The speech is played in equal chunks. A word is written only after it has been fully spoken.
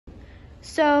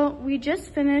So we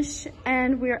just finished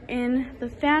and we're in the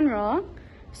fan roll.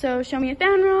 So show me a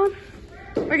fan roll.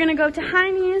 We're gonna go to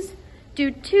high knees,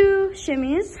 do 2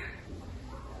 shimmies.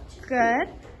 Good.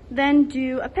 Then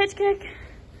do a pitch kick.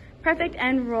 Perfect,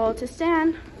 and roll to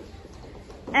stand.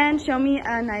 And show me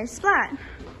a nice splat.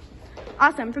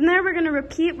 Awesome. From there, we're gonna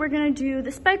repeat. We're gonna do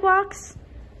the spike walks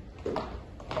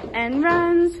and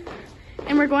runs.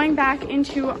 And we're going back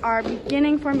into our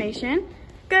beginning formation.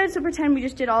 Good, so pretend we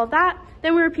just did all of that.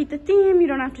 Then we repeat the theme, you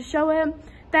don't have to show it.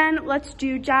 Then let's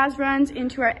do jazz runs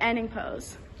into our ending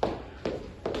pose.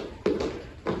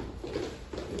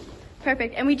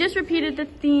 Perfect, and we just repeated the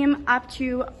theme up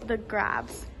to the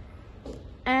grabs.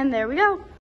 And there we go.